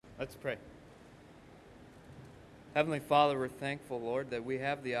Let's pray. Heavenly Father, we're thankful, Lord, that we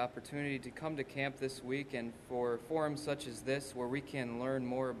have the opportunity to come to camp this week and for forums such as this where we can learn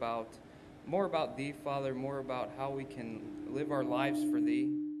more about Thee, Father, more about how we can live our lives for Thee.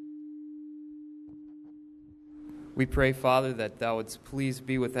 We pray, Father, that Thou wouldst please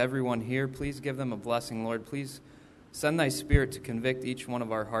be with everyone here. Please give them a blessing, Lord. Please send Thy Spirit to convict each one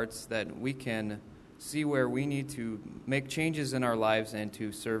of our hearts that we can see where we need to make changes in our lives and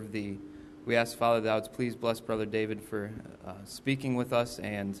to serve Thee. We ask, Father, Thou wouldst please bless Brother David for speaking with us,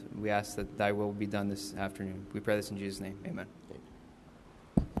 and we ask that Thy will be done this afternoon. We pray this in Jesus' name. Amen.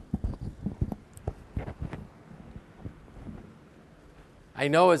 I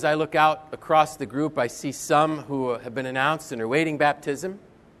know as I look out across the group, I see some who have been announced and are waiting baptism.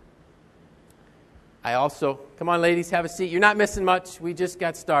 I also, come on ladies, have a seat. You're not missing much. We just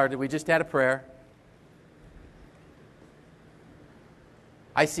got started. We just had a prayer.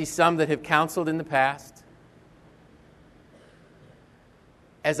 I see some that have counseled in the past.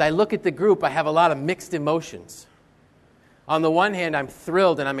 As I look at the group, I have a lot of mixed emotions. On the one hand, I'm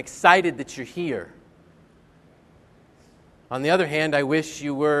thrilled and I'm excited that you're here. On the other hand, I wish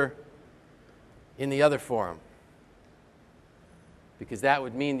you were in the other forum, because that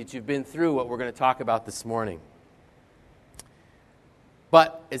would mean that you've been through what we're going to talk about this morning.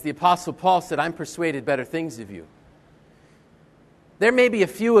 But as the Apostle Paul said, I'm persuaded better things of you. There may be a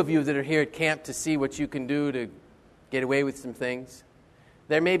few of you that are here at camp to see what you can do to get away with some things.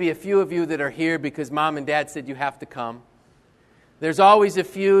 There may be a few of you that are here because Mom and Dad said you have to come. There's always a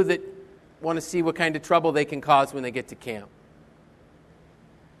few that want to see what kind of trouble they can cause when they get to camp.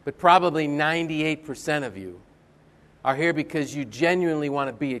 But probably 98% of you are here because you genuinely want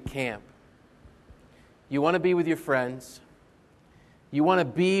to be at camp. You want to be with your friends. You want to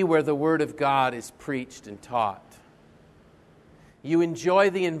be where the Word of God is preached and taught. You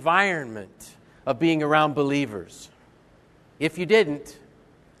enjoy the environment of being around believers. If you didn't,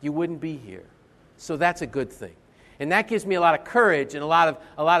 you wouldn't be here. So that's a good thing. And that gives me a lot of courage and a lot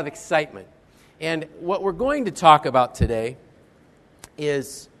of excitement. And what we're going to talk about today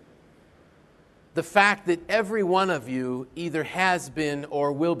is the fact that every one of you either has been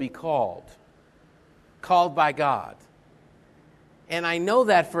or will be called by God. And I know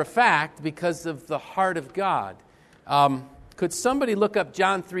that for a fact because of the heart of God. Could somebody look up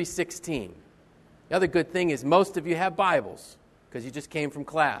John 3:16? The other good thing is most of you have Bibles because you just came from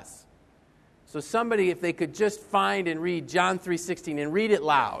class. So somebody, if they could just find and read John 3:16 and read it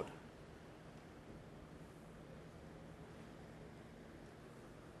loud.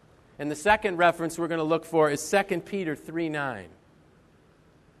 And the second reference we're going to look for is 2 Peter 3:9.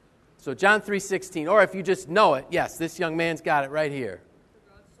 So John 3:16, or if you just know it, yes, this young man's got it right here.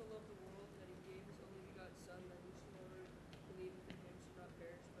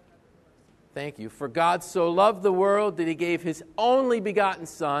 Thank you. For God so loved the world that He gave His only begotten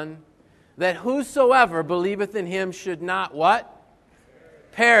Son, that whosoever believeth in Him should not what?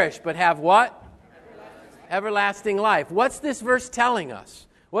 Perish, but have what? Everlasting life. What's this verse telling us?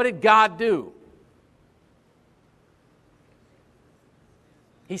 What did God do?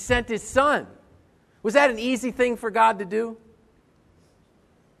 He sent His Son. Was that an easy thing for God to do?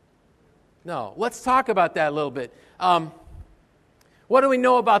 No. Let's talk about that a little bit. What do we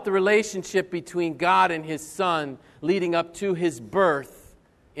know about the relationship between God and His Son leading up to His birth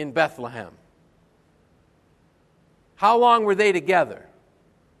in Bethlehem? How long were they together?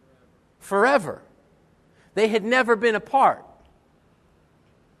 Forever. They had never been apart.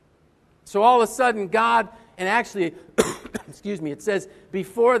 So all of a sudden God, and actually, excuse me, it says,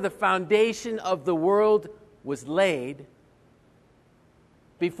 before the foundation of the world was laid,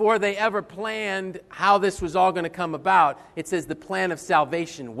 before they ever planned how this was all going to come about, it says the plan of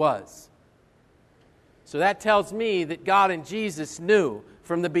salvation was. So that tells me that God and Jesus knew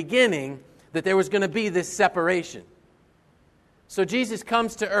from the beginning that there was going to be this separation. So Jesus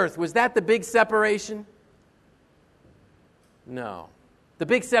comes to earth. Was that the big separation? No. The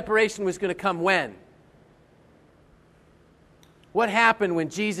big separation was going to come when? What happened when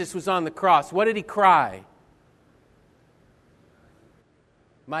Jesus was on the cross? What did He cry?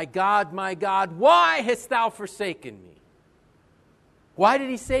 My God, why hast Thou forsaken me? Why did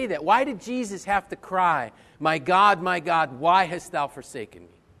He say that? Why did Jesus have to cry, my God, why hast Thou forsaken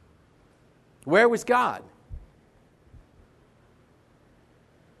me? Where was God?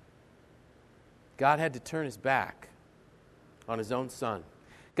 God had to turn His back on His own Son.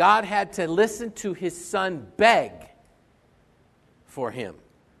 God had to listen to His Son beg for Him.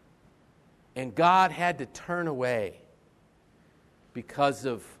 And God had to turn away because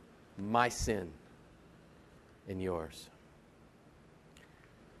of my sin and yours.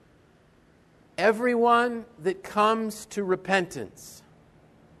 Everyone that comes to repentance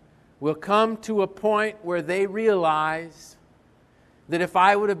will come to a point where they realize that if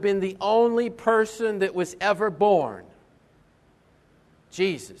I would have been the only person that was ever born,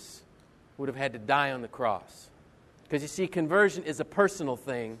 Jesus would have had to die on the cross. Because you see, conversion is a personal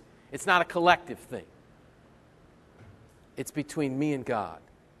thing. It's not a collective thing. It's between me and God.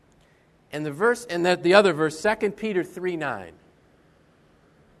 And the other verse, 2 Peter 3:9.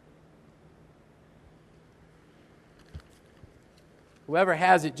 Whoever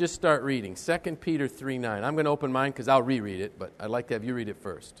has it, just start reading. 2 Peter 3:9. I'm going to open mine because I'll reread it, but I'd like to have you read it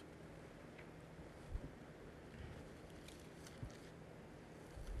first.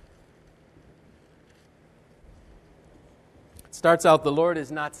 It starts out, the Lord is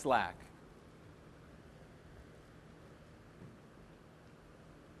not slack.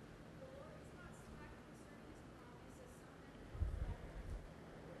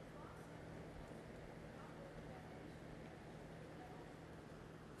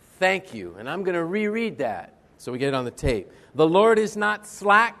 Thank you. And I'm going to reread that so we get it on the tape. The Lord is not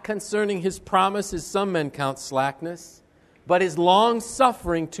slack concerning His promise, as some men count slackness, but is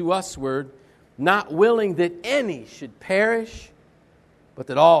long-suffering to usward, not willing that any should perish, but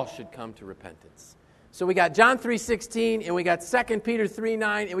that all should come to repentance. So we got John 3:16, and we got 2 Peter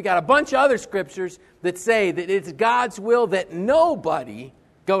 3:9, and we got a bunch of other scriptures that say that it's God's will that nobody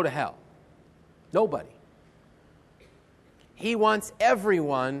go to hell. Nobody. He wants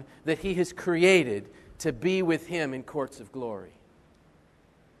everyone that He has created to be with Him in courts of glory.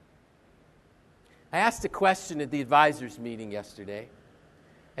 I asked a question at the advisors' meeting yesterday.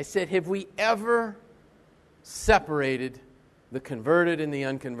 I said, have we ever separated the converted and the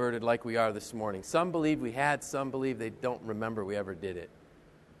unconverted like we are this morning? Some believe we had, some believe they don't remember we ever did it.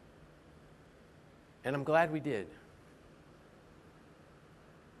 And I'm glad we did.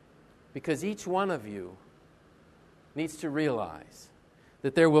 Because each one of you needs to realize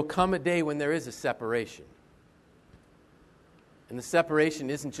that there will come a day when there is a separation. And the separation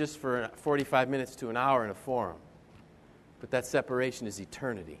isn't just for 45 minutes to an hour in a forum, but that separation is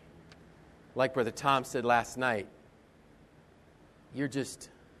eternity. Like Brother Tom said last night, you're just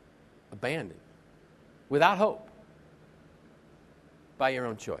abandoned, without hope, by your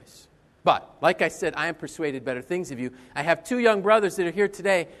own choice. But, like I said, I am persuaded better things of you. I have two young brothers that are here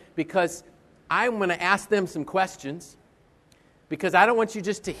today because I'm going to ask them some questions, because I don't want you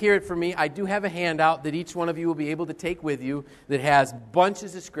just to hear it from me. I do have a handout that each one of you will be able to take with you that has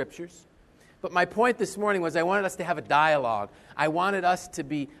bunches of scriptures. But my point this morning was I wanted us to have a dialogue. I wanted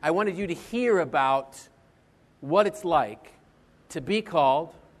you to hear about what it's like to be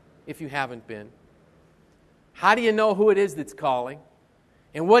called, if you haven't been. How do you know who it is that's calling?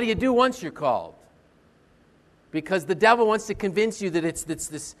 And what do you do once you're called? Because the devil wants to convince you that it's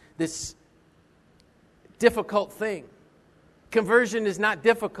this difficult thing. Conversion is not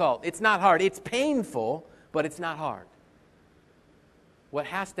difficult. It's not hard. It's painful, but it's not hard. What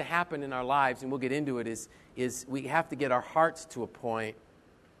has to happen in our lives, and we'll get into it, is we have to get our hearts to a point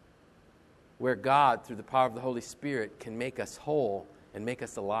where God, through the power of the Holy Spirit, can make us whole and make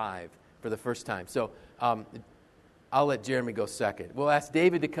us alive for the first time. So I'll let Jeremy go second. We'll ask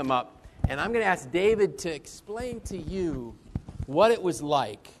David to come up, and I'm going to ask David to explain to you what it was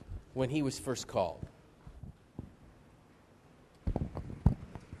like when he was first called.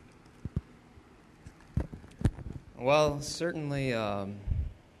 Well, certainly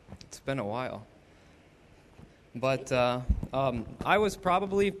it's been a while. But I was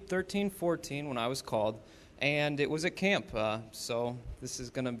probably 13, 14 when I was called, and it was at camp. So this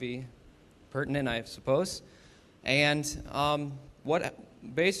is going to be pertinent, I suppose. And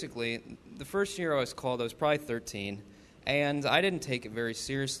basically, the first year I was called, I was probably 13, and I didn't take it very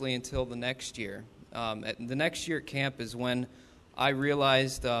seriously until the next year. The next year at camp is when I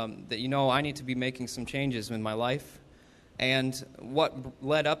realized that, I need to be making some changes in my life. And what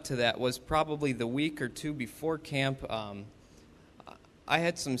led up to that was probably the week or two before camp. I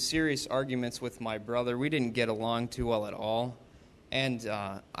had some serious arguments with my brother. We didn't get along too well at all. And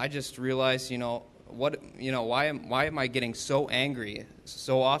I just realized, why am I getting so angry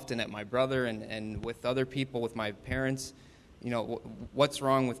so often at my brother and with other people, with my parents? What's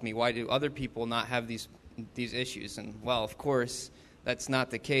wrong with me? Why do other people not have these issues? And, well, of course, that's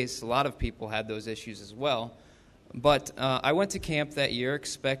not the case. A lot of people had those issues as well. But I went to camp that year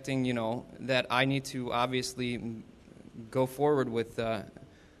expecting, that I need to obviously go forward with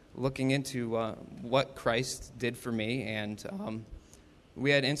looking into what Christ did for me. And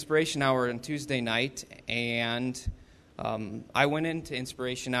we had Inspiration Hour on Tuesday night, and I went into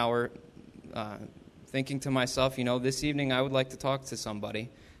Inspiration Hour thinking to myself, this evening I would like to talk to somebody.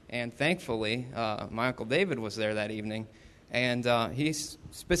 And thankfully, my Uncle David was there that evening, and he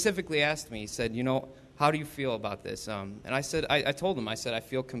specifically asked me, he said, how do you feel about this? And I said, I told him, I said, I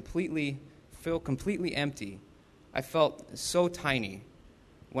feel completely empty. I felt so tiny.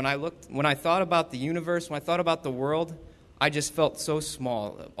 When I thought about the universe, when I thought about the world, I just felt so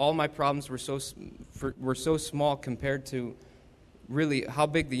small. All my problems were so small compared to really how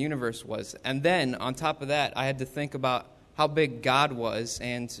big the universe was. And then, on top of that, I had to think about how big God was,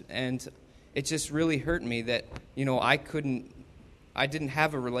 and it just really hurt me that, I didn't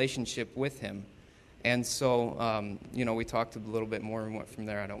have a relationship with him. And so, we talked a little bit more and went from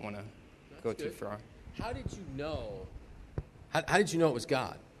there. I don't want to go too far. How did you know? How did you know it was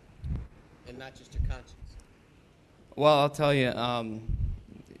God, and not just your conscience? Well, I'll tell you,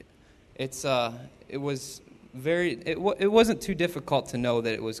 it wasn't too difficult to know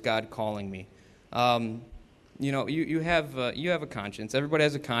that it was God calling me. You have a conscience. Everybody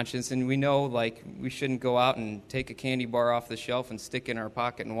has a conscience, and we know we shouldn't go out and take a candy bar off the shelf and stick it in our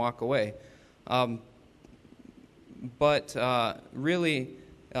pocket and walk away. But really,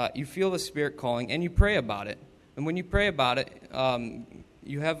 you feel the Spirit calling, and you pray about it. And when you pray about it,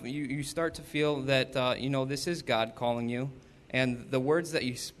 you start to feel that this is God calling you, and the words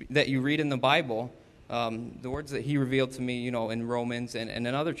that you read in the Bible, the words that He revealed to me, in Romans and in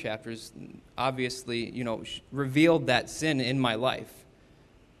other chapters, obviously, revealed that sin in my life.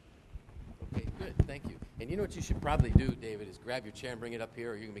 Okay, good, thank you. And you know what you should probably do, David, is grab your chair and bring it up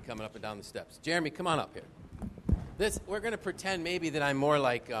here, or you're going to be coming up and down the steps. Jeremy, come on up here. We're going to pretend maybe that I'm more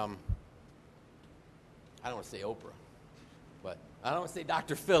like, I don't want to say Oprah, but I don't want to say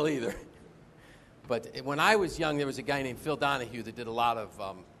Dr. Phil either. But when I was young, there was a guy named Phil Donahue that did a lot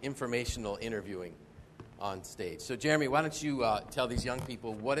of informational interviewing on stage. So, Jeremy, why don't you tell these young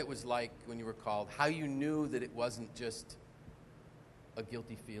people what it was like when you were called, how you knew that it wasn't just a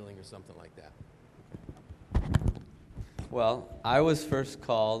guilty feeling or something like that. Well, I was first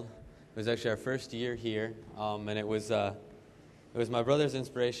called. It was actually our first year here, and it was my brother's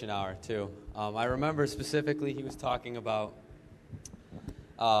inspiration hour too. I remember specifically he was talking about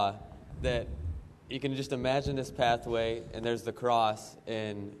that you can just imagine this pathway, and there's the cross,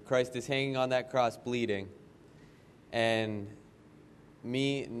 and Christ is hanging on that cross bleeding, and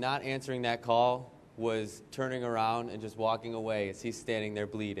me not answering that call was turning around and just walking away as he's standing there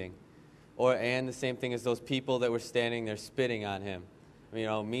bleeding. And the same thing as those people that were standing there spitting on him.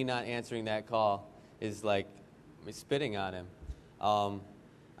 Me not answering that call is like spitting on him. I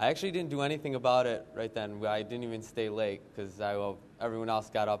actually didn't do anything about it right then. I didn't even stay late because everyone else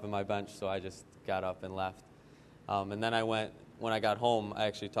got up in my bench, so I just got up and left. And then when I got home, I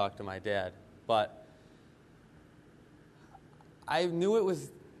actually talked to my dad. But I knew I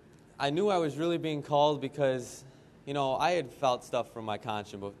was really being called because, I had felt stuff from my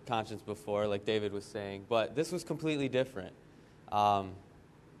conscience before, like David was saying, but this was completely different. I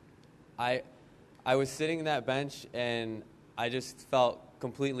was sitting in that bench, and I just felt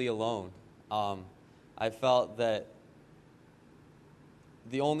completely alone. I felt that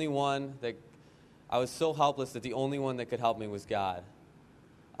the only one that I was so helpless that the only one that could help me was God.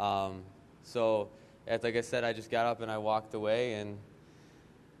 So, like I said, I just got up and I walked away, and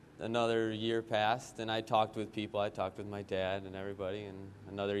another year passed, and I talked with people. I talked with my dad and everybody, and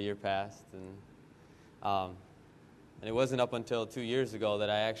another year passed, and it wasn't up until 2 years ago that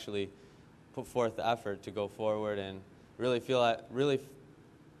I actually put forth the effort to go forward and really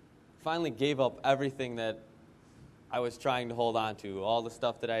finally gave up everything that I was trying to hold on to, all the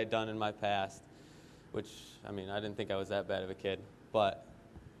stuff that I had done in my past, which, I didn't think I was that bad of a kid, but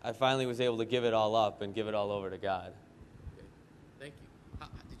I finally was able to give it all up and give it all over to God. Okay. Thank you.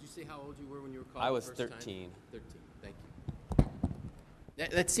 Did you say how old you were when you were called? I was the first 13. Time? 13. Thank you.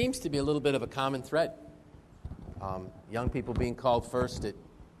 That seems to be a little bit of a common thread. Young people being called first at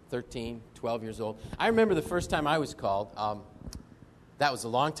 13, 12 years old. I remember the first time I was called. That was a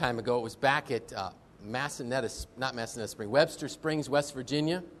long time ago. It was back at Webster Springs, West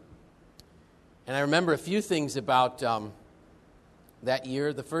Virginia. And I remember a few things about that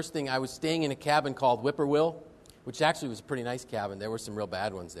year. The first thing, I was staying in a cabin called Whippoorwill, which actually was a pretty nice cabin. There were some real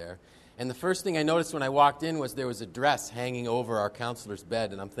bad ones there. And the first thing I noticed when I walked in was there was a dress hanging over our counselor's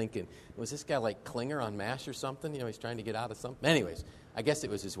bed. And I'm thinking, was this guy like Klinger on MASH or something? He's trying to get out of something. Anyways, I guess it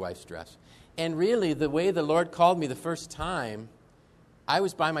was his wife's dress. And really, the way the Lord called me the first time, I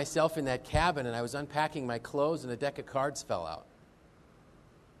was by myself in that cabin, and I was unpacking my clothes, and a deck of cards fell out.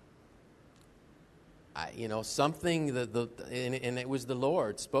 Something, and it was the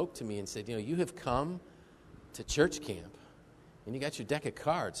Lord spoke to me and said, you have come to church camp, and you got your deck of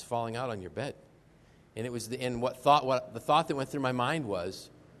cards falling out on your bed. And it was the thought that went through my mind was,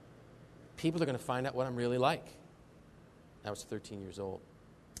 people are going to find out what I'm really like. I was 13 years old.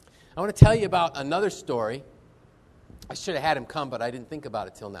 I want to tell you about another story. I should have had him come, but I didn't think about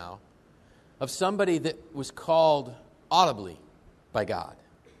it till now. Of somebody that was called audibly by God.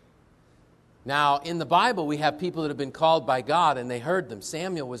 Now, in the Bible, we have people that have been called by God, and they heard them.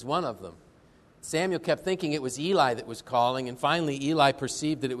 Samuel was one of them. Samuel kept thinking it was Eli that was calling, and finally Eli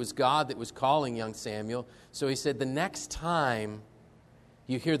perceived that it was God that was calling young Samuel. So he said, the next time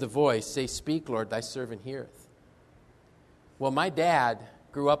you hear the voice, say, "Speak, Lord, thy servant heareth." Well, my dad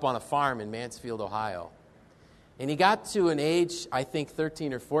grew up on a farm in Mansfield, Ohio. And he got to an age, I think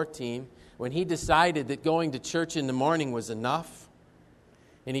 13 or 14, when he decided that going to church in the morning was enough.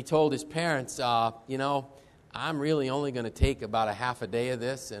 And he told his parents, I'm really only going to take about a half a day of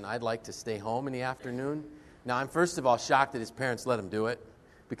this, and I'd like to stay home in the afternoon. Now, I'm first of all shocked that his parents let him do it,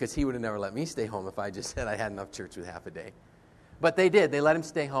 because he would have never let me stay home if I just said I had enough church with half a day. But they did. They let him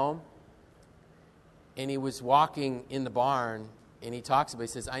stay home. And he was walking in the barn, and he talks about it.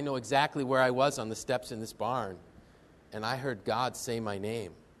 He says, I know exactly where I was on the steps in this barn, and I heard God say my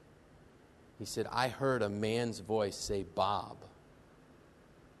name. He said, I heard a man's voice say, Bob.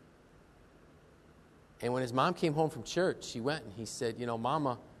 And when his mom came home from church, he went and he said,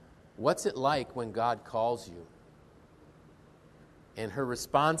 Mama, what's it like when God calls you? And her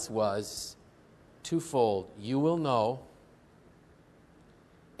response was twofold. You will know,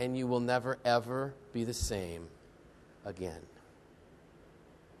 and you will never, ever be the same again.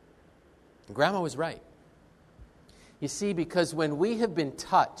 And Grandma was right. You see, because when we have been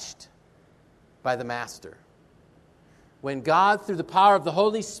touched by the Master, when God, through the power of the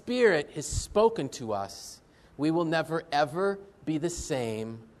Holy Spirit, has spoken to us, we will never, ever be the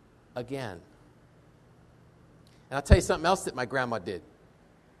same again. And I'll tell you something else that my grandma did.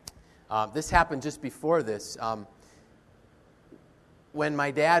 This happened just before this. When my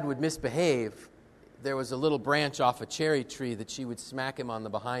dad would misbehave, there was a little branch off a cherry tree that she would smack him on the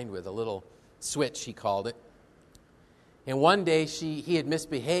behind with, a little switch, he called it. And one day he had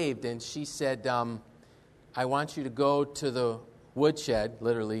misbehaved, and she said, I want you to go to the woodshed,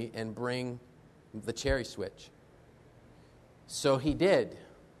 literally, and bring the cherry switch. So he did.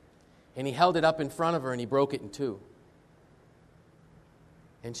 And he held it up in front of her, and he broke it in two.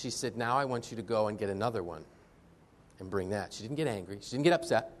 And she said, now I want you to go and get another one and bring that. She didn't get angry. She didn't get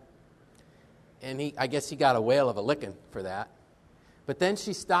upset. And I guess he got a whale of a licking for that. But then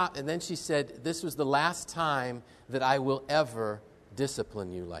she stopped, and then she said, this was the last time that I will ever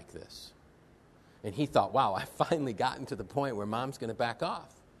discipline you like this. And he thought, wow, I've finally gotten to the point where Mom's going to back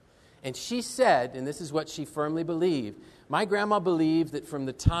off. And she said, and this is what she firmly believed, my grandma believed that from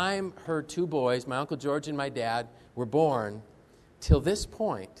the time her two boys, my Uncle George and my dad, were born, till this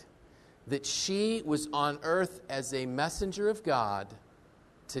point, that she was on earth as a messenger of God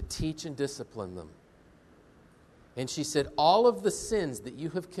to teach and discipline them. And she said, all of the sins that you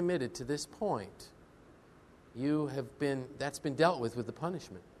have committed to this point, that's been dealt with the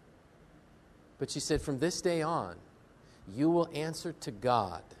punishment. But she said, from this day on, you will answer to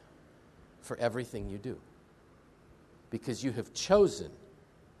God for everything you do, because you have chosen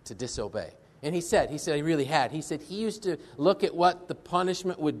to disobey. And he said he really had. He said he used to look at what the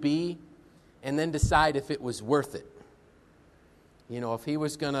punishment would be and then decide if it was worth it. If he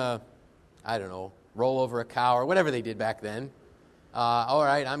was going to, roll over a cow or whatever they did back then. All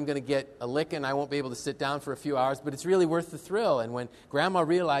right, I'm going to get a licking. I won't be able to sit down for a few hours, but it's really worth the thrill. And when Grandma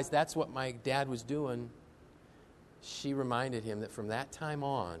realized that's what my dad was doing, she reminded him that from that time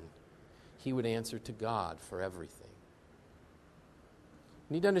on, he would answer to God for everything.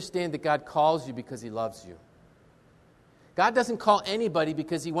 You need to understand that God calls you because he loves you. God doesn't call anybody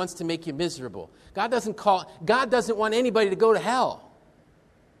because he wants to make you miserable. God doesn't want anybody to go to hell.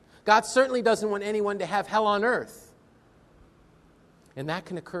 God certainly doesn't want anyone to have hell on earth. And that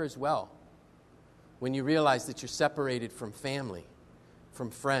can occur as well when you realize that you're separated from family,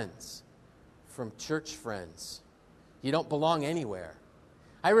 from friends, from church friends. You don't belong anywhere.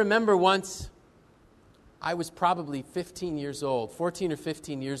 I remember once, I was probably 14 or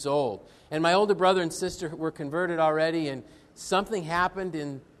 15 years old, and my older brother and sister were converted already, and something happened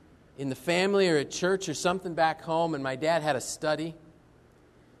in the family or at church or something back home, and my dad had a study,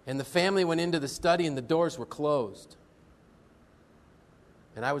 and the family went into the study and the doors were closed.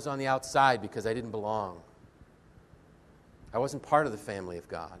 And I was on the outside because I didn't belong. I wasn't part of the family of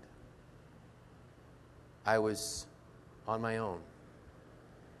God. I was on my own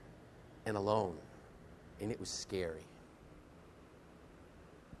and alone, and it was scary.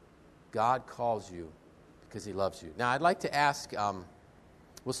 God calls you because he loves you. Now, I'd like to ask,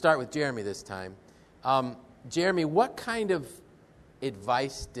 we'll start with Jeremy this time. Jeremy, what kind of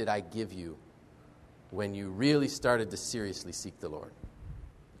advice did I give you when you really started to seriously seek the Lord?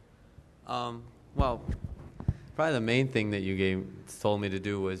 Well, probably the main thing that you told me to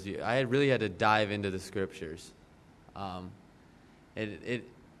do was I really had to dive into the Scriptures.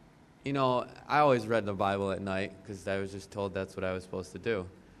 You know, I always read the Bible at night because I was just told that's what I was supposed to do.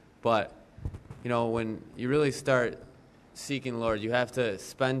 But, you know, when you really start seeking the Lord, you have to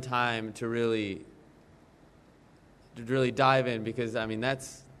spend time to really dive in, because, I mean,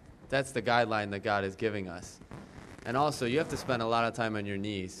 that's the guideline that God is giving us. And also, you have to spend a lot of time on your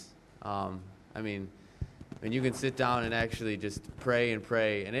knees. I mean, you can sit down and actually just pray, and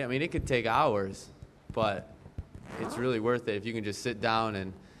it could take hours, but it's really worth it if you can just sit down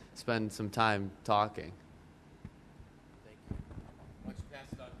and spend some time talking. Thank you. Why don't you pass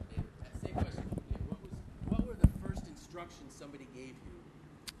it on to David? Same question. What were the first instructions somebody gave you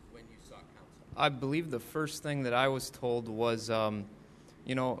when you sought counsel? I believe the first thing that I was told was,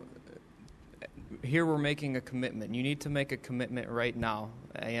 here we're making a commitment. You need to make a commitment right now.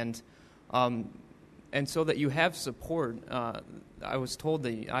 And so that you have support, I was told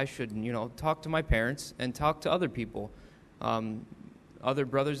that I should, talk to my parents and talk to other people, other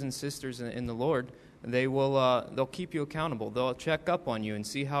brothers and sisters in the Lord. They'll keep you accountable. They'll check up on you and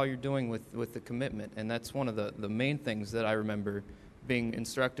see how you're doing with the commitment. And that's one of the main things that I remember being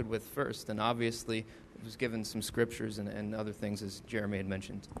instructed with first. And obviously, it was given some scriptures and other things, as Jeremy had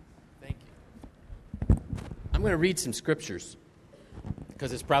mentioned. Thank you. I'm going to read some scriptures,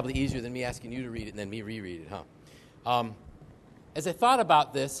 because it's probably easier than me asking you to read it and then me reread it, huh? As I thought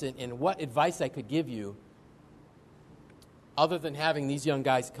about this and what advice I could give you, other than having these young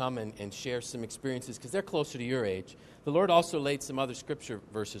guys come and share some experiences, because they're closer to your age, the Lord also laid some other scripture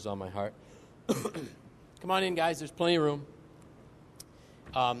verses on my heart. Come on in, guys. There's plenty of room.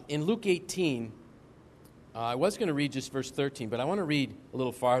 In Luke 18, I was going to read just verse 13, but I want to read a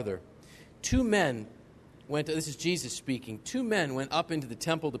little farther. This is Jesus speaking. 2 men went up into the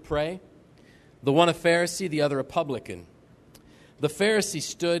temple to pray, the one a Pharisee, the other a publican. The Pharisee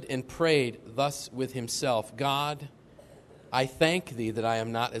stood and prayed thus with himself, God, I thank thee that I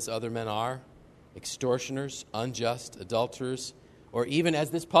am not as other men are, extortioners, unjust, adulterers, or even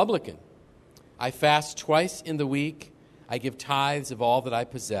as this publican. I fast twice in the week. I give tithes of all that I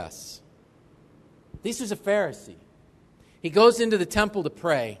possess. This was a Pharisee. He goes into the temple to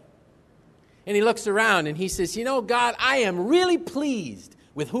pray. And he looks around and he says, God, I am really pleased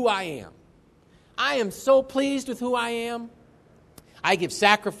with who I am. I am so pleased with who I am. I give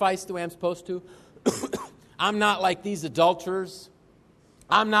sacrifice the way I'm supposed to. I'm not like these adulterers.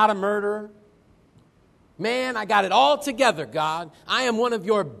 I'm not a murderer. Man, I got it all together, God. I am one of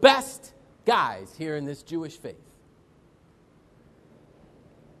your best guys here in this Jewish faith.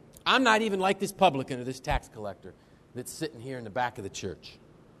 I'm not even like this publican or this tax collector that's sitting here in the back of the church.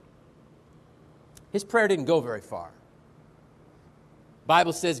 His prayer didn't go very far. The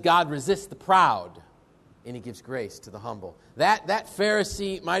Bible says God resists the proud, and he gives grace to the humble. That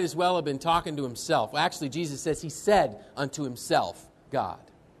Pharisee might as well have been talking to himself. Actually, Jesus says he said unto himself, God.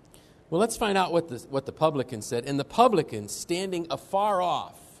 Well, let's find out what the publican said. And the publican, standing afar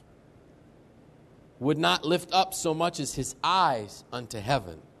off, would not lift up so much as his eyes unto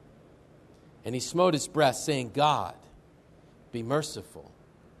heaven. And he smote his breast, saying, God, be merciful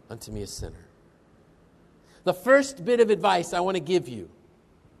unto me, a sinner. The first bit of advice I want to give you,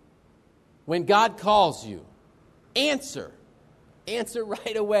 when God calls you, answer. Answer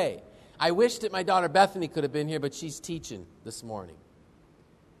right away. I wish that my daughter Bethany could have been here, but she's teaching this morning.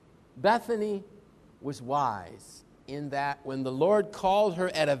 Bethany was wise in that when the Lord called her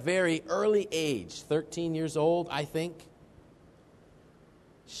at a very early age, 13 years old, I think,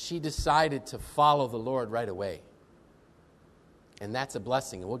 she decided to follow the Lord right away. And that's a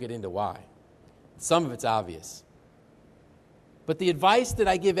blessing, and we'll get into why. Some of it's obvious. But the advice that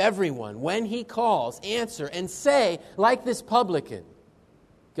I give everyone, when he calls, answer and say, like this publican,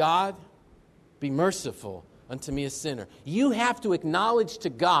 God, be merciful unto me, a sinner. You have to acknowledge to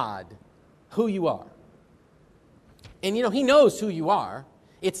God who you are. And he knows who you are.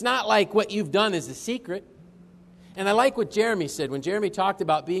 It's not like what you've done is a secret. And I like what Jeremy said. When Jeremy talked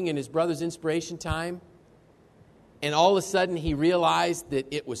about being in his brother's inspiration time, and all of a sudden he realized that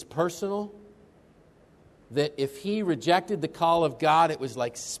it was personal, that if he rejected the call of God, it was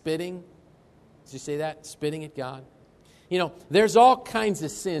like spitting. Did you say that? Spitting at God? There's all kinds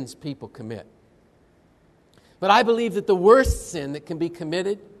of sins people commit. But I believe that the worst sin that can be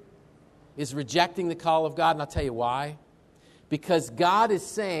committed is rejecting the call of God, and I'll tell you why. Because God is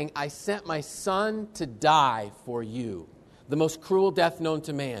saying, I sent my son to die for you. The most cruel death known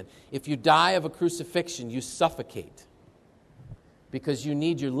to man. If you die of a crucifixion, you suffocate. because you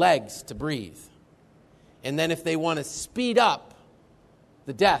need your legs to breathe. And then if they want to speed up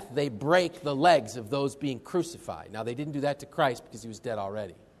the death, they break the legs of those being crucified. Now, they didn't do that to Christ because he was dead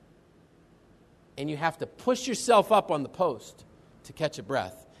already. And you have to push yourself up on the post to catch a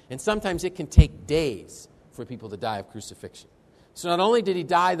breath. And sometimes it can take days for people to die of crucifixion. So not only did he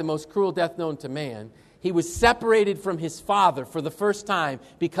die the most cruel death known to man, he was separated from his Father for the first time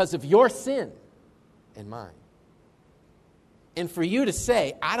because of your sin and mine. And for you to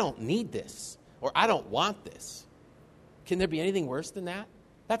say, I don't need this, or I don't want this, can there be anything worse than that?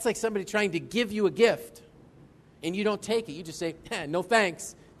 That's like somebody trying to give you a gift, and you don't take it. You just say, no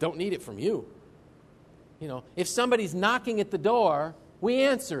thanks, don't need it from you. You know, if somebody's knocking at the door, we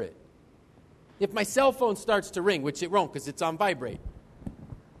answer it. If my cell phone starts to ring, which it won't because it's on vibrate,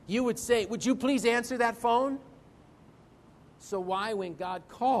 you would say, would you please answer that phone? So why, when God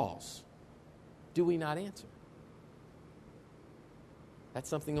calls, do we not answer? That's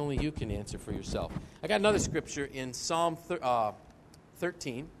something only you can answer for yourself. I got another scripture in Psalm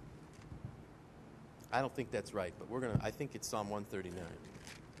 13. I don't think that's right, but I think it's Psalm 139.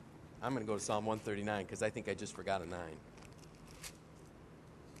 I'm going to go to Psalm 139 because I think I just forgot a 9.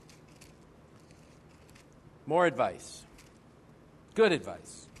 More advice. Good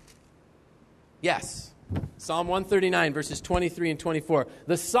advice. Yes. Psalm 139, verses 23 and 24.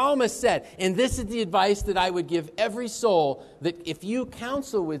 The psalmist said, and this is the advice that I would give every soul, that if you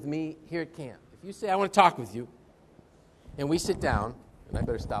counsel with me here at camp, if you say, I want to talk with you, and we sit down, and I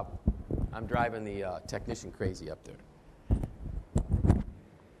better stop. I'm driving the technician crazy up there.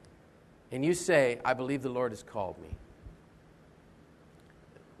 And you say, I believe the Lord has called me.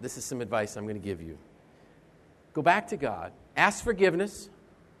 This is some advice I'm going to give you. Go back to God. Ask forgiveness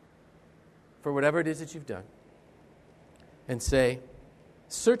for whatever it is that you've done. And say,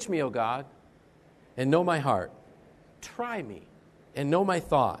 search me, O God, and know my heart. Try me and know my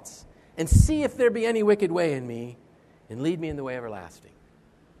thoughts. And see if there be any wicked way in me, and lead me in the way everlasting.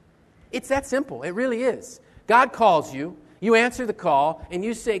 It's that simple. It really is. God calls you. You answer the call, and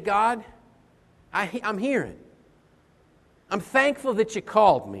you say, God, I'm hearing. I'm thankful that you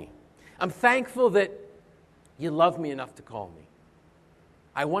called me. I'm thankful that you love me enough to call me.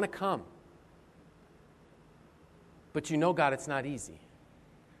 I want to come. But you know, God, it's not easy.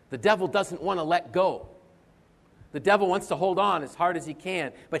 The devil doesn't want to let go. The devil wants to hold on as hard as he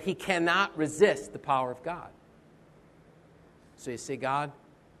can, but he cannot resist the power of God. So you say, God,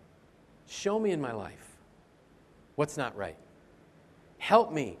 show me in my life what's not right.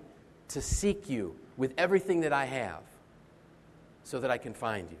 Help me to seek you with everything that I have so that I can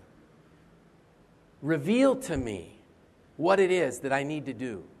find you. Reveal to me what it is that I need to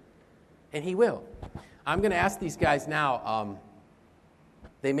do. And he will. I'm going to ask these guys now,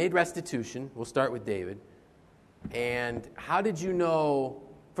 they made restitution. We'll start with David. And how did you know,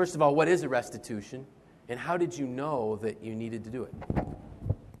 first of all, what is a restitution? And how did you know that you needed to do it?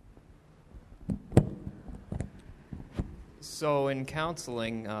 So in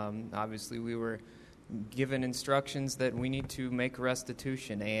counseling, obviously we were given instructions that we need to make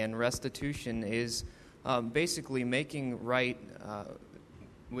restitution. And restitution is basically making right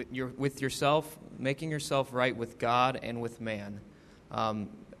with yourself, making yourself right with God and with man.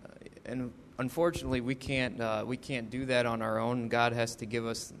 And unfortunately, we can't do that on our own. God has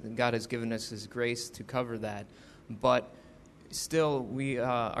given us His grace to cover that. But still, we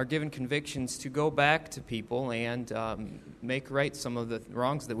are given convictions to go back to people and make right some of the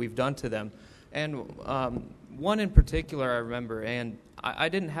wrongs that we've done to them. And one in particular I remember, and I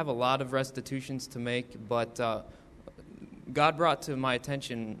didn't have a lot of restitutions to make, but God brought to my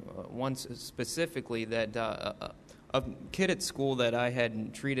attention once specifically that a kid at school that I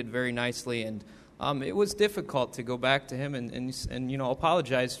had treated very nicely, and it was difficult to go back to him and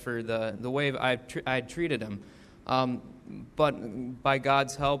apologize for the way I had treated him. But by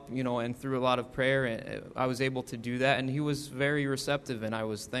God's help, and through a lot of prayer, I was able to do that, and he was very receptive, and I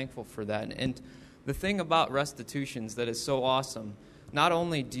was thankful for that. And the thing about restitutions that is so awesome, not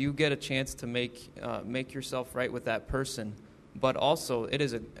only do you get a chance to make yourself right with that person, but also it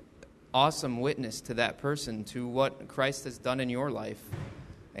is an awesome witness to that person, to what Christ has done in your life.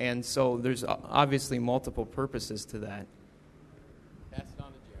 And so there's obviously multiple purposes to that. Pass it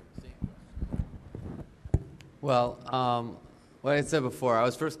on to Jared. Well, like I said before, I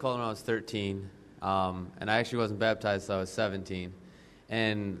was first called when I was 13, and I actually wasn't baptized until I was 17.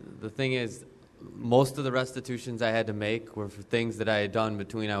 And the thing is, most of the restitutions I had to make were for things that I had done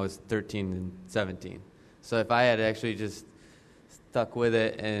between I was 13 and 17. So if I had actually just stuck with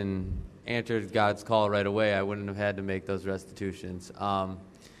it and answered God's call right away, I wouldn't have had to make those restitutions.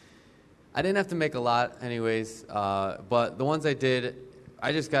 I didn't have to make a lot anyways, but the ones I did,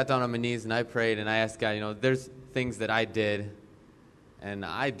 I just got down on my knees and I prayed and I asked God, there's things that I did and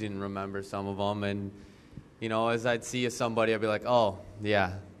I didn't remember some of them. And, as I'd see somebody, I'd be like, oh,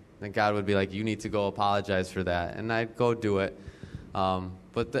 yeah. Then God would be like, you need to go apologize for that. And I'd go do it.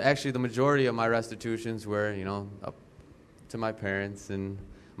 But actually the majority of my restitutions were, up to my parents and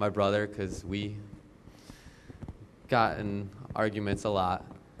my brother, because we got in arguments a lot.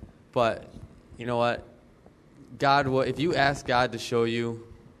 But you know what? God, if you ask God to show you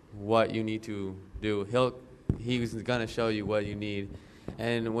what you need to do, He's going to show you what you need.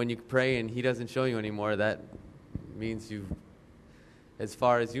 And when you pray and He doesn't show you anymore, that means as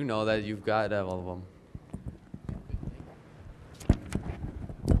far as you know, that you've got all of them.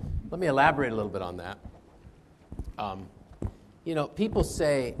 Let me elaborate a little bit on that. People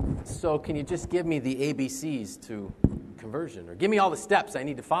say, so can you just give me the ABCs to conversion, or give me all the steps I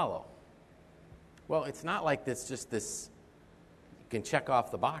need to follow? Well, it's not like this, just this, you can check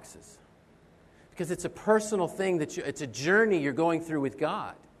off the boxes. Because it's a personal thing, it's a journey you're going through with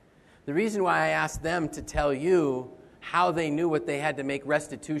God. The reason why I asked them to tell you how they knew what they had to make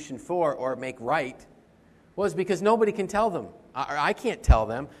restitution for or make right was because nobody can tell them. Or I can't tell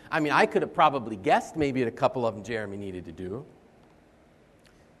them. I mean, I could have probably guessed maybe at a couple of them Jeremy needed to do.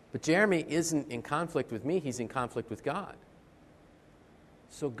 But Jeremy isn't in conflict with me. He's in conflict with God.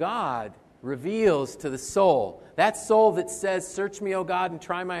 So God reveals to the soul, that soul that says, search me, O God, and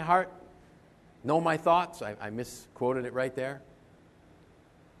try my heart, know my thoughts. I misquoted it right there.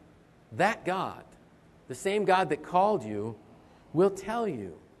 That God, the same God that called you, will tell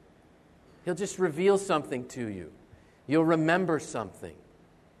you. He'll just reveal something to you. You'll remember something.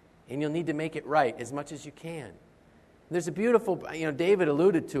 And you'll need to make it right as much as you can. There's a beautiful, David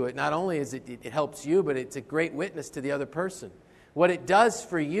alluded to it. Not only is it helps you, but it's a great witness to the other person. What it does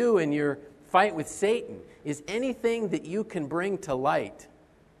for you in your fight with Satan is anything that you can bring to light,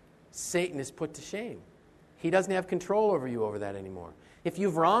 Satan is put to shame. He doesn't have control over you over that anymore. If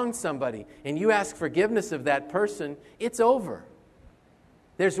you've wronged somebody and you ask forgiveness of that person, it's over.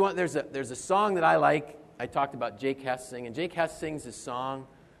 There's a song that I like. I talked about Jake Hess singing. And Jake Hess sings a song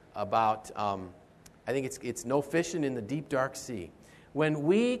about, I think it's no fishing in the deep, dark sea. When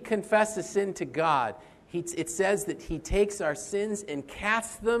we confess a sin to God, it says that He takes our sins and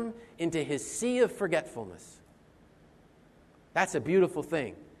casts them into His sea of forgetfulness. That's a beautiful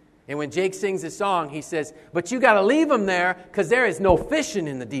thing. And when Jake sings this song, he says, but you got to leave them there because there is no fishing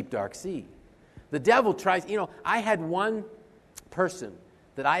in the deep, dark sea. The devil tries, I had one person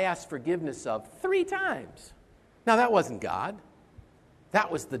that I asked forgiveness of 3 times. Now, that wasn't God.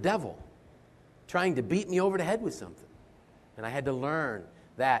 That was the devil trying to beat me over the head with something. And I had to learn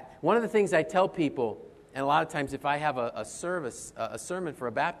that. One of the things I tell people, and a lot of times if I have a sermon for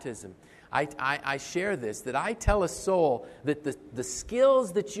a baptism, I share this, that I tell a soul that the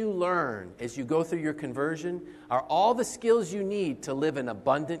skills that you learn as you go through your conversion are all the skills you need to live an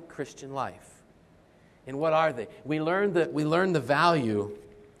abundant Christian life. And what are they? We learn the value,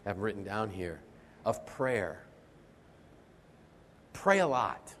 I've written down here, of prayer. Pray a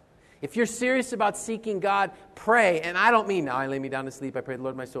lot. If you're serious about seeking God, pray. And I don't mean, now I lay me down to sleep. I pray the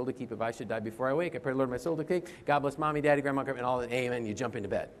Lord my soul to keep. If I should die before I wake, I pray the Lord my soul to keep. God bless mommy, daddy, grandma, and all that. Amen. You jump into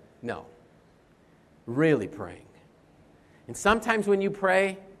bed. No. Really praying. And sometimes when you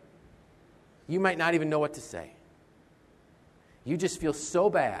pray, you might not even know what to say. You just feel so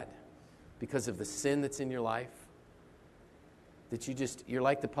bad because of the sin that's in your life that you're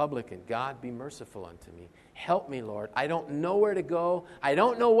like the publican. God, be merciful unto me. Help me, Lord. I don't know where to go. I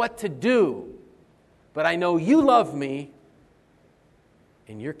don't know what to do. But I know you love me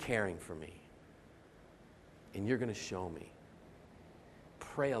and you're caring for me. And you're going to show me.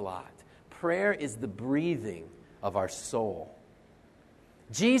 Pray a lot. Prayer is the breathing of our soul.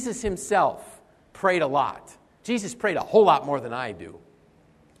 Jesus himself prayed a lot. Jesus prayed a whole lot more than I do.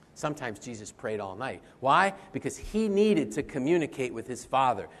 Sometimes Jesus prayed all night. Why? Because he needed to communicate with his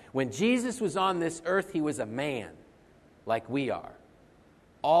Father. When Jesus was on this earth, he was a man like we are.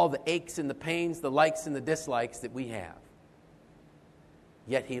 All the aches and the pains, the likes and the dislikes that we have.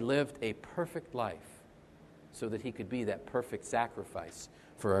 Yet he lived a perfect life so that he could be that perfect sacrifice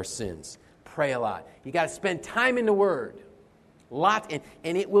for our sins. Pray a lot. You got to spend time in the Word. A lot,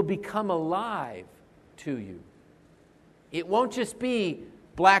 and it will become alive to you. It won't just be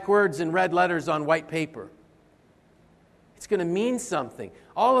black words and red letters on white paper. It's going to mean something.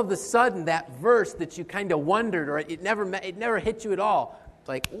 All of a sudden, that verse that you kind of wondered, or it never hit you at all. It's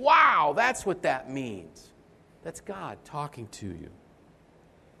like, wow, that's what that means. That's God talking to you.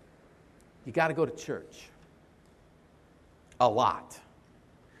 You got to go to church. A lot.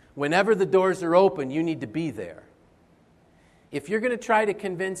 Whenever the doors are open, you need to be there. If you're going to try to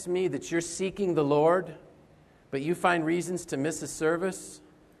convince me that you're seeking the Lord, but you find reasons to miss a service,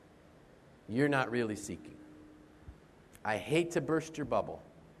 you're not really seeking. I hate to burst your bubble,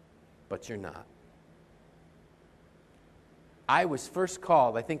 but you're not. I was first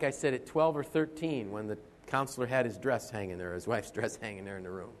called, I think I said at 12 or 13, when the counselor had his dress hanging there, his wife's dress hanging there in the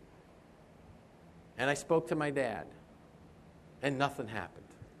room. And I spoke to my dad, and nothing happened.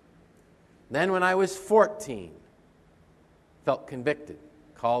 Then when I was 14, felt convicted,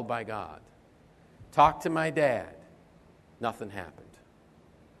 called by God. Talked to my dad, nothing happened.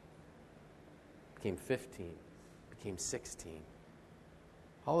 Became 15, became 16.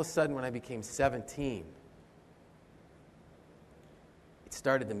 All of a sudden, when I became 17, it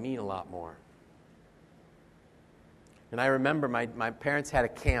started to mean a lot more. And I remember my parents had a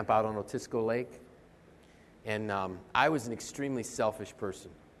camp out on Otisco Lake, and I was an extremely selfish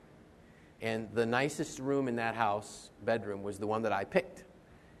person. And the nicest room in that house, bedroom, was the one that I picked.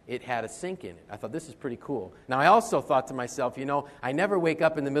 It had a sink in it. I thought, this is pretty cool. Now, I also thought to myself, I never wake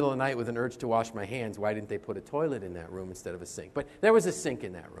up in the middle of the night with an urge to wash my hands. Why didn't they put a toilet in that room instead of a sink? But there was a sink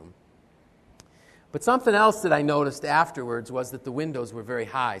in that room. But something else that I noticed afterwards was that the windows were very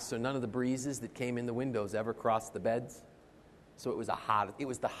high, so none of the breezes that came in the windows ever crossed the beds. So it was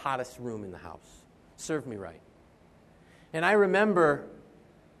the hottest room in the house. Served me right. And I remember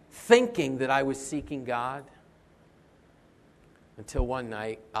thinking that I was seeking God until one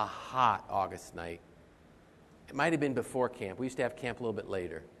night, a hot August night. It might have been before camp. We used to have camp a little bit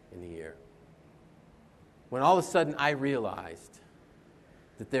later in the year. When all of a sudden I realized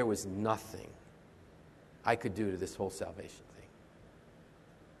that there was nothing I could do to this whole salvation thing.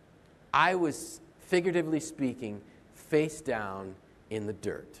 I was, figuratively speaking, face down in the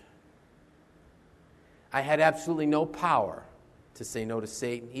dirt. I had absolutely no power to say no to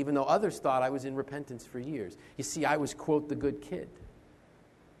Satan, even though others thought I was in repentance for years. You see, I was, quote, the good kid.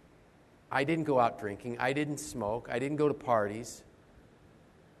 I didn't go out drinking. I didn't smoke. I didn't go to parties.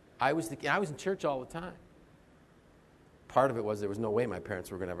 I was in church all the time. Part of it was there was no way my parents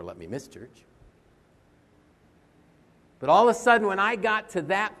were going to ever let me miss church. But all of a sudden, when I got to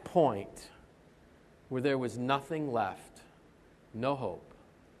that point where there was nothing left, no hope,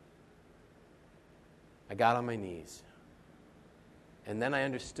 I got on my knees. And then I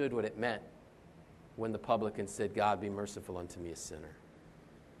understood what it meant when the publican said, God, be merciful unto me, a sinner.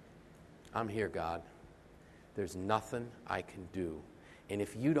 I'm here, God. There's nothing I can do. And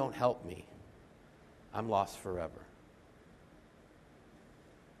if you don't help me, I'm lost forever.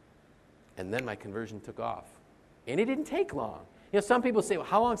 And then my conversion took off. And it didn't take long. Some people say, well,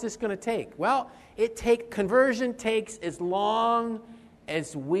 how long is this going to take? Well, conversion takes as long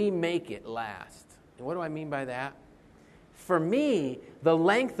as we make it last. And what do I mean by that? For me, the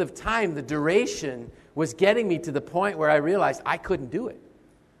length of time, the duration, was getting me to the point where I realized I couldn't do it.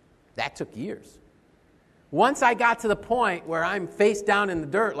 That took years. Once I got to the point where I'm face down in the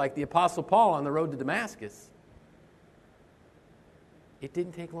dirt like the Apostle Paul on the road to Damascus, it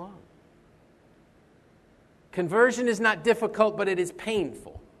didn't take long. Conversion is not difficult, but it is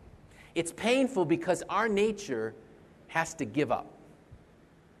painful. It's painful because our nature has to give up.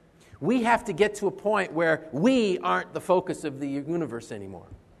 We have to get to a point where we aren't the focus of the universe anymore.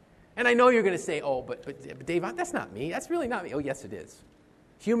 And I know you're going to say, oh, but Dave, that's not me. That's really not me. Oh, yes, it is.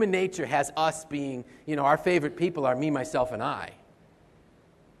 Human nature has us being, our favorite people are me, myself, and I.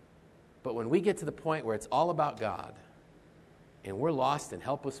 But when we get to the point where it's all about God, and we're lost and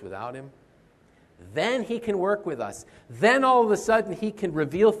helpless without Him, then He can work with us. Then all of a sudden He can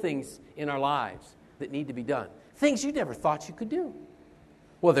reveal things in our lives that need to be done. Things you never thought you could do.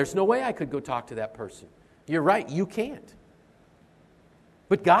 Well, there's no way I could go talk to that person. You're right, you can't.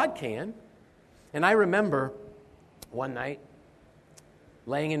 But God can. And I remember one night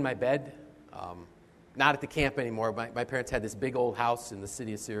laying in my bed, not at the camp anymore. My parents had this big old house in the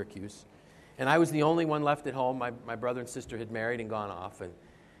city of Syracuse. And I was the only one left at home. My brother and sister had married and gone off.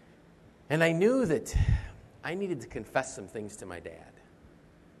 And I knew that I needed to confess some things to my dad.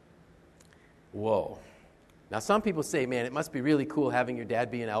 Whoa. Now, some people say, man, it must be really cool having your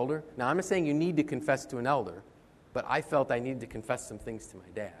dad be an elder. Now, I'm not saying you need to confess to an elder, but I felt I needed to confess some things to my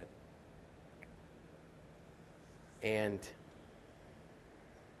dad. And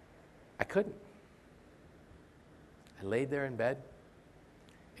I couldn't. I laid there in bed,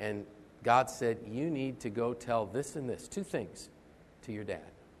 and God said, you need to go tell this and this, 2 things, to your dad.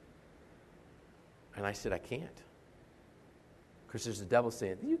 And I said, I can't. Because there's the devil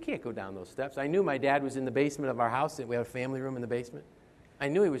saying, you can't go down those steps. I knew my dad was in the basement of our house. We have a family room in the basement. I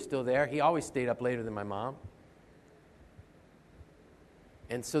knew he was still there. He always stayed up later than my mom.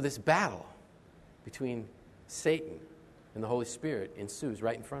 And so this battle between Satan and the Holy Spirit ensues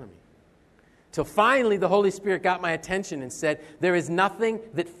right in front of me. Till finally the Holy Spirit got my attention and said, there is nothing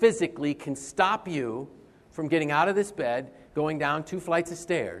that physically can stop you from getting out of this bed, going down 2 flights of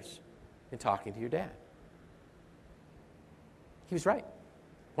stairs, and talking to your dad. He was right.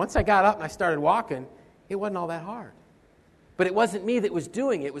 Once I got up and I started walking, it wasn't all that hard. But it wasn't me that was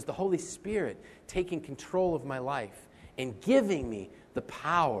doing it. It was the Holy Spirit taking control of my life and giving me the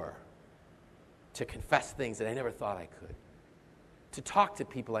power to confess things that I never thought I could, to talk to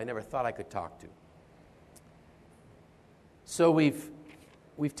people I never thought I could talk to. So we've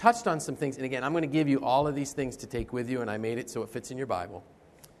touched on some things, and again, I'm going to give you all of these things to take with you, and I made it so it fits in your Bible.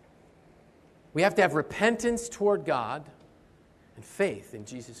 We have to have repentance toward God and faith in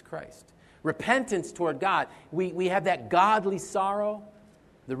Jesus Christ. Repentance toward God. We have that godly sorrow,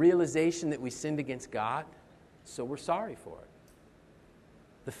 the realization that we sinned against God, so we're sorry for it.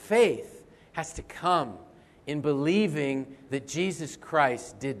 The faith has to come in believing that Jesus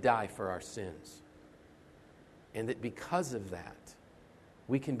Christ did die for our sins, and that because of that,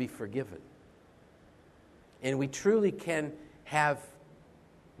 we can be forgiven. And we truly can have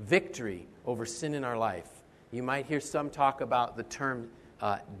victory over sin in our life. You might hear some talk about the term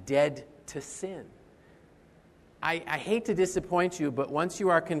dead to sin. I hate to disappoint you, but once you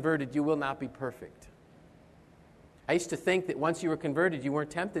are converted, you will not be perfect. I used to think that once you were converted, you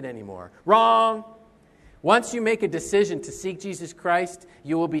weren't tempted anymore. Wrong! Once you make a decision to seek Jesus Christ,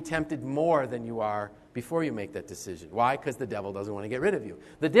 you will be tempted more than you are before you make that decision. Why? Because the devil doesn't want to get rid of you.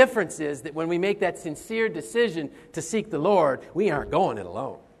 The difference is that when we make that sincere decision to seek the Lord, we aren't going it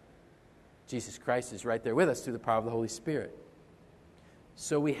alone. Jesus Christ is right there with us through the power of the Holy Spirit.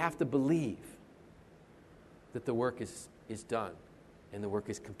 So we have to believe that the work is done and the work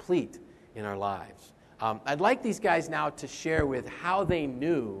is complete in our lives. I'd like these guys now to share with how they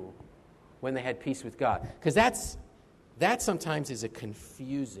knew when they had peace with God. Because that sometimes is a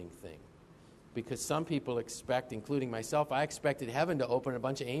confusing thing. Because some people expect, including myself, I expected heaven to open and a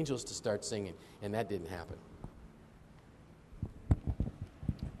bunch of angels to start singing, and that didn't happen.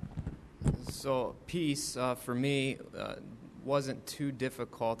 So peace, for me, wasn't too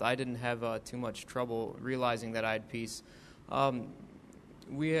difficult. I didn't have too much trouble realizing that I had peace.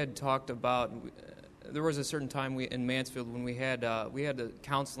 We had talked about, there was a certain time in Mansfield when we had the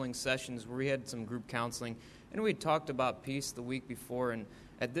counseling sessions where we had some group counseling, and we talked about peace the week before. And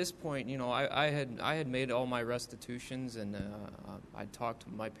at this point, I had made all my restitutions, and I talked to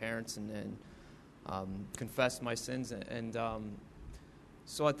my parents and confessed my sins, and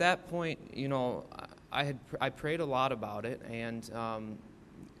so at that point, I prayed a lot about it, and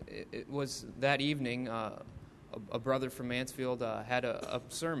it was that evening. A brother from Mansfield had a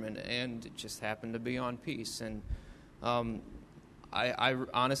sermon, and it just happened to be on peace. And I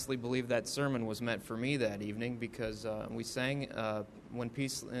honestly believe that sermon was meant for me that evening, because we sang when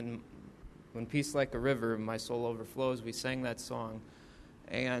peace like a river, my soul overflows. We sang that song,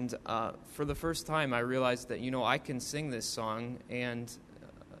 and for the first time, I realized that I can sing this song, and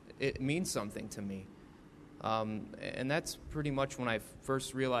it means something to me. And that's pretty much when I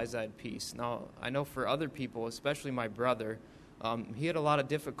first realized I had peace. Now, I know for other people, especially my brother, he had a lot of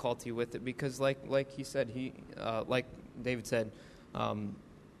difficulty with it because, like he said, like David said,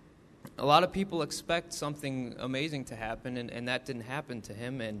 a lot of people expect something amazing to happen, and that didn't happen to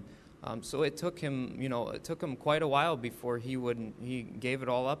him. And so it took him, quite a while before he gave it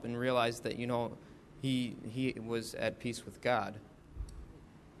all up and realized that, he was at peace with God.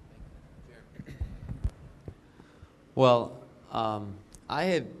 Well,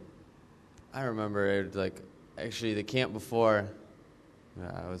 I remember it actually the camp before,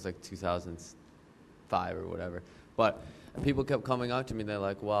 it was 2005 or whatever, but people kept coming up to me, they're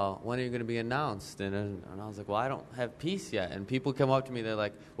like, well, when are you going to be announced? And I was like, well, I don't have peace yet. And people come up to me, they're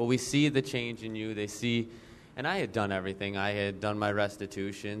like, well, we see the change in you, and I had done everything, I had done my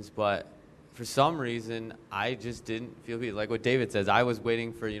restitutions, but for some reason, I just didn't feel peace. Like what David says, I was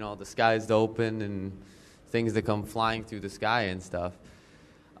waiting for, the skies to open and things that come flying through the sky and stuff.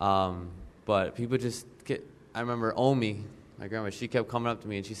 But people just I remember Omi, my grandma, she kept coming up to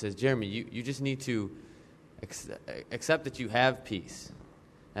me and she says, Jeremy, you just need to accept that you have peace.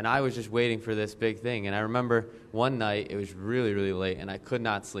 And I was just waiting for this big thing. And I remember one night, it was really, really late, and I could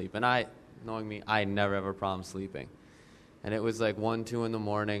not sleep. And knowing me, I never have a problem sleeping. And it was 1, 2 in the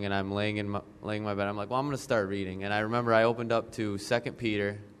morning, and I'm laying in my bed. I'm like, well, I'm going to start reading. And I remember I opened up to 2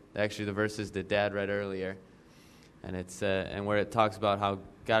 Peter, actually the verses that Dad read earlier, and it's and where it talks about how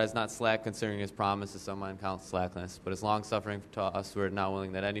God is not slack concerning His promise, as some men count slackness, but is long-suffering to us who are not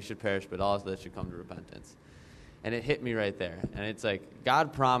willing that any should perish, but all that should come to repentance. And it hit me right there. And it's like,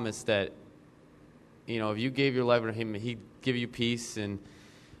 God promised that, if you gave your life to him, he'd give you peace. And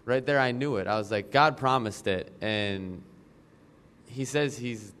right there, I knew it. I was like, God promised it. And he says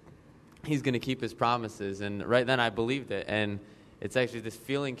he's going to keep his promises. And right then, I believed it. And it's actually, this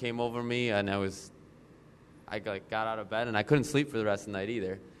feeling came over me, and I got out of bed, and I couldn't sleep for the rest of the night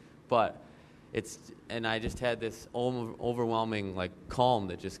either. But and I just had this overwhelming, calm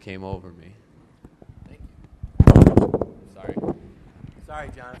that just came over me. Thank you. Sorry,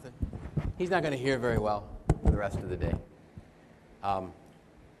 Jonathan. He's not going to hear very well for the rest of the day.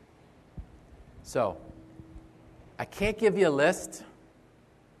 So, I can't give you a list.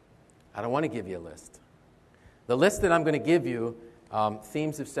 I don't want to give you a list. The list that I'm going to give you,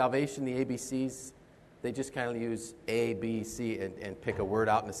 themes of salvation, the ABCs, they just kind of use A, B, C, and pick a word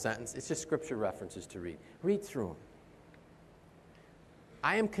out in a sentence. It's just scripture references to read. Read through them.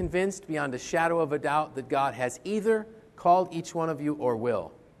 I am convinced beyond a shadow of a doubt that God has either called each one of you or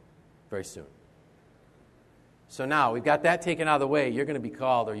will very soon. So now, we've got that taken out of the way. You're going to be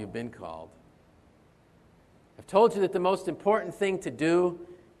called or you've been called. I've told you that the most important thing to do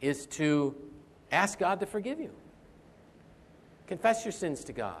is to ask God to forgive you. Confess your sins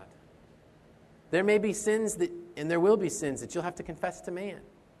to God. There may be sins and there will be sins that you'll have to confess to man.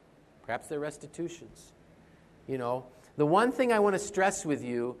 Perhaps they're restitutions. The one thing I want to stress with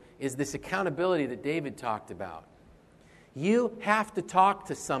you is this accountability that David talked about. You have to talk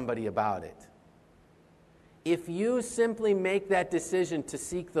to somebody about it. If you simply make that decision to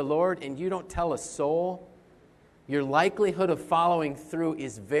seek the Lord and you don't tell a soul, your likelihood of following through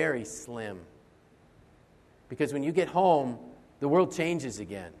is very slim. Because when you get home, the world changes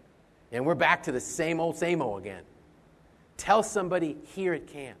again. And we're back to the same old again. Tell somebody here at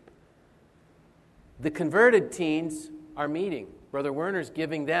camp. The converted teens are meeting. Brother Werner's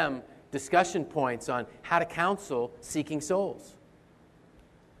giving them discussion points on how to counsel seeking souls.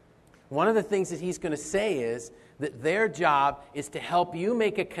 One of the things that he's going to say is that their job is to help you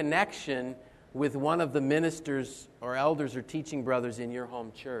make a connection with one of the ministers or elders or teaching brothers in your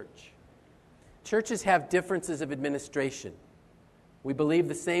home church. Churches have differences of administration. We believe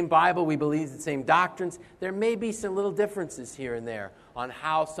the same Bible, we believe the same doctrines. There may be some little differences here and there on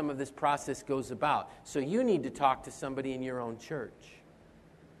how some of this process goes about. So you need to talk to somebody in your own church.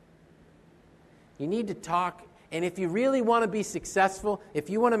 You need to talk, and if you really want to be successful,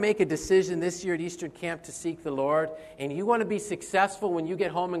 if you want to make a decision this year at Eastern Camp to seek the Lord, and you want to be successful when you get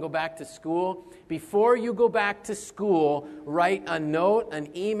home and go back to school, before you go back to school, write a note,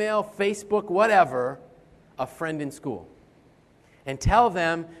 an email, Facebook, whatever, a friend in school. And tell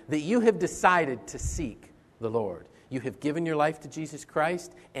them that you have decided to seek the Lord. You have given your life to Jesus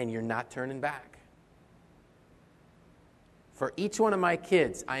Christ, and you're not turning back. For each one of my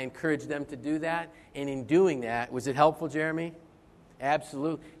kids, I encourage them to do that. And in doing that, was it helpful, Jeremy?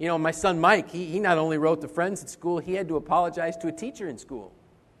 Absolutely. My son Mike, he not only wrote to friends at school, he had to apologize to a teacher in school.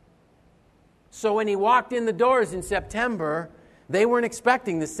 So when he walked in the doors in September, they weren't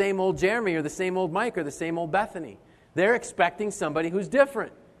expecting the same old Jeremy or the same old Mike or the same old Bethany. They're expecting somebody who's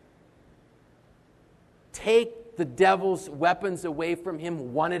different. Take the devil's weapons away from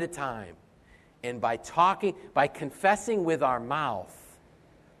him one at a time. And by confessing with our mouth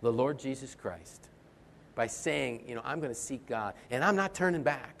the Lord Jesus Christ, by saying, I'm going to seek God, and I'm not turning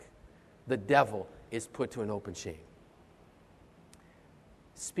back, the devil is put to an open shame.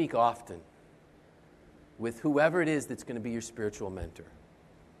 Speak often with whoever it is that's going to be your spiritual mentor.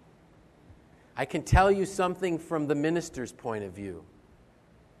 I can tell you something from the minister's point of view.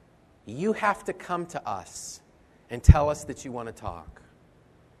 You have to come to us and tell us that you want to talk.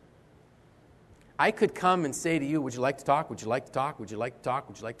 I could come and say to you, would you like to talk? Would you like to talk? Would you like to talk?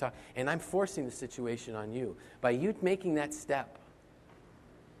 Would you like to talk? And I'm forcing the situation on you. By you making that step,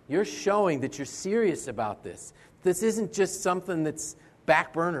 you're showing that you're serious about this. This isn't just something that's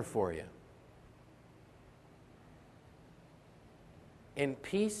back burner for you. And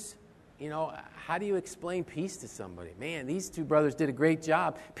peace, how do you explain peace to somebody? Man, these two brothers did a great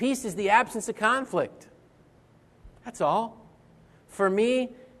job. Peace is the absence of conflict. That's all. For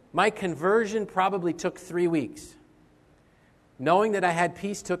me, my conversion probably took 3 weeks. Knowing that I had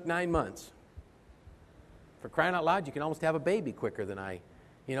peace took 9 months. For crying out loud, you can almost have a baby quicker than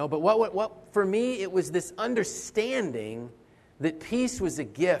But what for me, it was this understanding that peace was a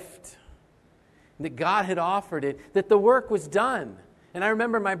gift, that God had offered it, that the work was done. And I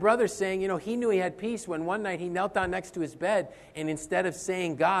remember my brother saying, he knew he had peace when one night he knelt down next to his bed, and instead of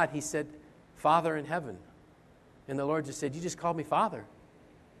saying God, he said, Father in heaven. And the Lord just said, you just called me Father.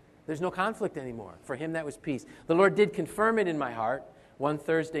 There's no conflict anymore. For him, that was peace. The Lord did confirm it in my heart one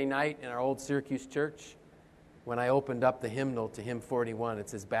Thursday night in our old Syracuse church. When I opened up the hymnal to hymn 41, it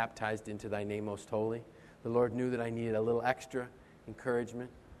says, "Baptized into thy name most holy." The Lord knew that I needed a little extra encouragement.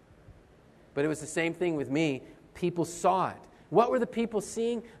 But it was the same thing with me. People saw it. What were the people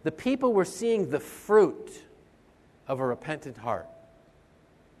seeing? The people were seeing the fruit of a repentant heart.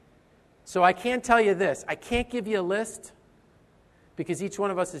 So I can tell you this. I can't give you a list because each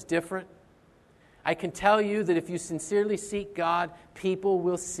one of us is different. I can tell you that if you sincerely seek God, people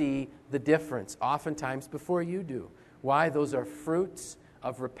will see the difference, oftentimes before you do. Why? Those are fruits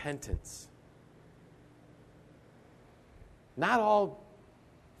of repentance. Not all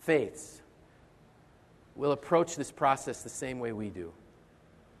faiths will approach this process the same way we do.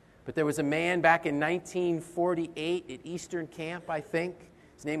 But there was a man back in 1948 at Eastern Camp, I think.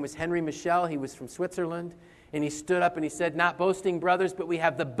 His name was Henry Michel. He was from Switzerland. And he stood up and he said, "Not boasting, brothers, but we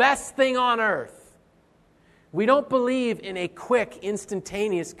have the best thing on earth. We don't believe in a quick,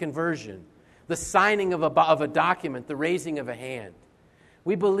 instantaneous conversion, the signing of a document, the raising of a hand.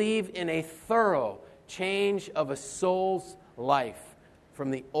 We believe in a thorough change of a soul's life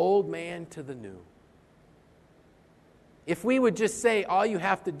from the old man to the new." If we would just say all you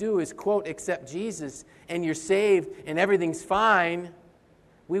have to do is, quote, accept Jesus and you're saved and everything's fine,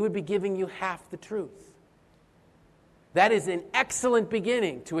 we would be giving you half the truth. That is an excellent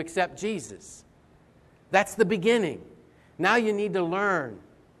beginning to accept Jesus. That's the beginning. Now you need to learn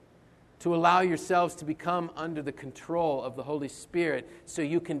to allow yourselves to become under the control of the Holy Spirit so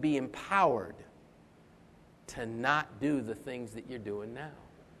you can be empowered to not do the things that you're doing now.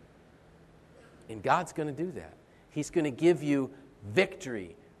 And God's going to do that. He's going to give you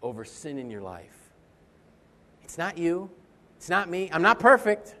victory over sin in your life. It's not you. It's not me. I'm not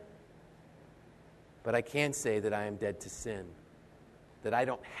perfect. But I can say that I am dead to sin. That I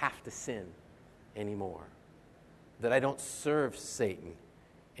don't have to sin anymore. That I don't serve Satan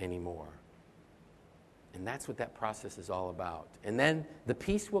anymore. And that's what that process is all about. And then the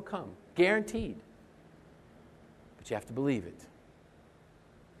peace will come. Guaranteed. But you have to believe it.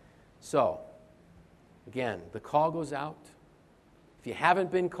 So, again, the call goes out. If you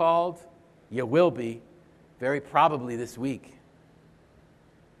haven't been called, you will be, very probably this week.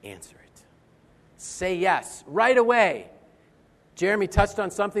 Answer it. Say yes right away. Jeremy touched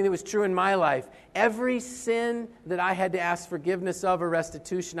on something that was true in my life. Every sin that I had to ask forgiveness of or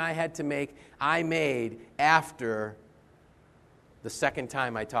restitution I had to make, I made after the second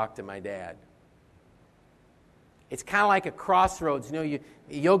time I talked to my dad. It's kind of like a crossroads. You know,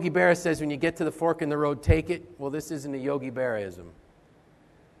 Yogi Berra says when you get to the fork in the road, take it. Well, this isn't a Yogi Berraism.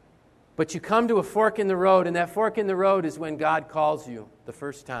 But you come to a fork in the road, and that fork in the road is when God calls you the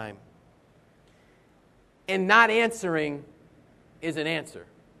first time. And not answering is an answer.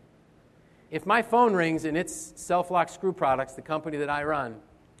 If my phone rings and it's Self-Lock Screw Products, the company that I run,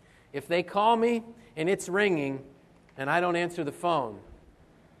 if they call me and it's ringing and I don't answer the phone,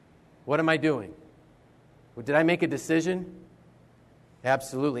 what am I doing? Well, did I make a decision?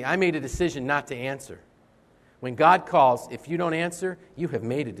 Absolutely. I made a decision not to answer. When God calls, if you don't answer, you have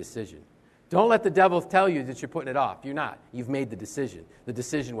made a decision. Don't let the devil tell you that you're putting it off. You're not. You've made the decision. The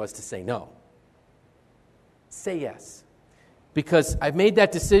decision was to say no. Say yes. Because I've made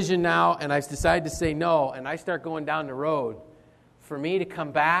that decision now, and I've decided to say no, and I start going down the road. For me to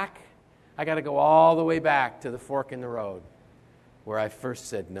come back, I got to go all the way back to the fork in the road where I first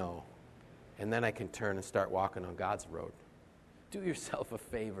said no. And then I can turn and start walking on God's road. Do yourself a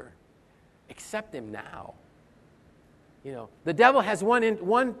favor. Accept Him now. You know, the devil has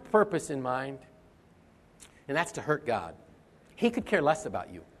one purpose in mind, and that's to hurt God. He could care less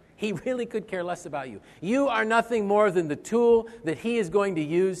about you. He really could care less about you. You are nothing more than the tool that he is going to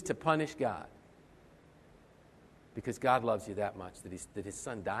use to punish God. Because God loves you that much, that his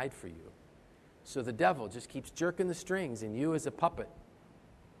son died for you. So the devil just keeps jerking the strings, and you as a puppet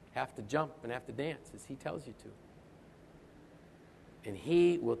have to jump and have to dance as he tells you to. And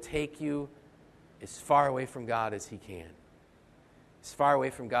he will take you as far away from God as he can. As far away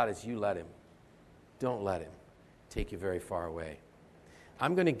from God as you let him. Don't let him take you very far away.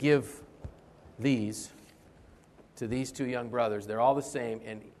 I'm going to give these to these two young brothers. They're all the same.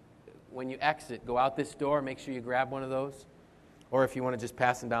 And when you exit, go out this door. Make sure you grab one of those. Or if you want to just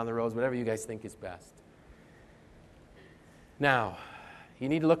pass them down the roads, whatever you guys think is best. Now, you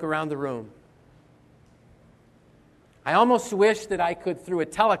need to look around the room. I almost wish that I could, through a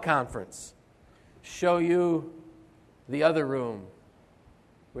teleconference, show you the other room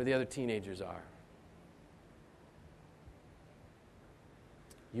where the other teenagers are.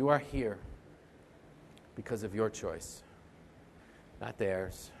 You are here because of your choice, not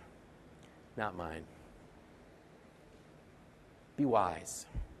theirs, not mine. Be wise.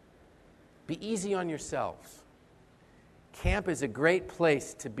 Be easy on yourselves. camp is a great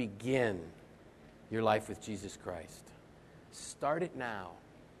place to begin your life with Jesus Christ. Start it now.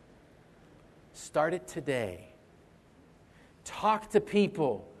 Start it today. Talk to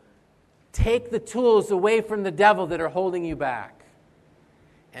people. Take the tools away from the devil that are holding you back.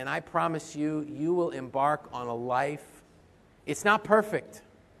 And I promise you, you will embark on a life. It's not perfect.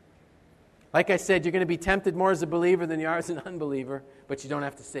 Like I said, you're going to be tempted more as a believer than you are as an unbeliever, but you don't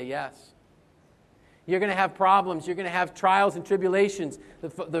have to say yes. You're going to have problems. You're going to have trials and tribulations.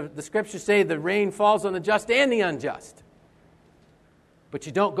 The scriptures say the rain falls on the just and the unjust. But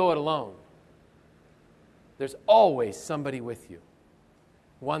you don't go it alone. There's always somebody with you.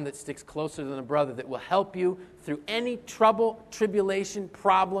 One that sticks closer than a brother that will help you through any trouble, tribulation,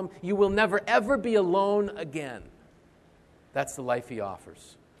 problem. You will never, ever be alone again. That's the life He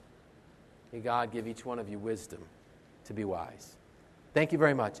offers. May God give each one of you wisdom to be wise. Thank you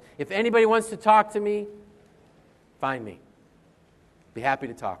very much. If anybody wants to talk to me, find me. Be happy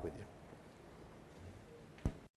to talk with you.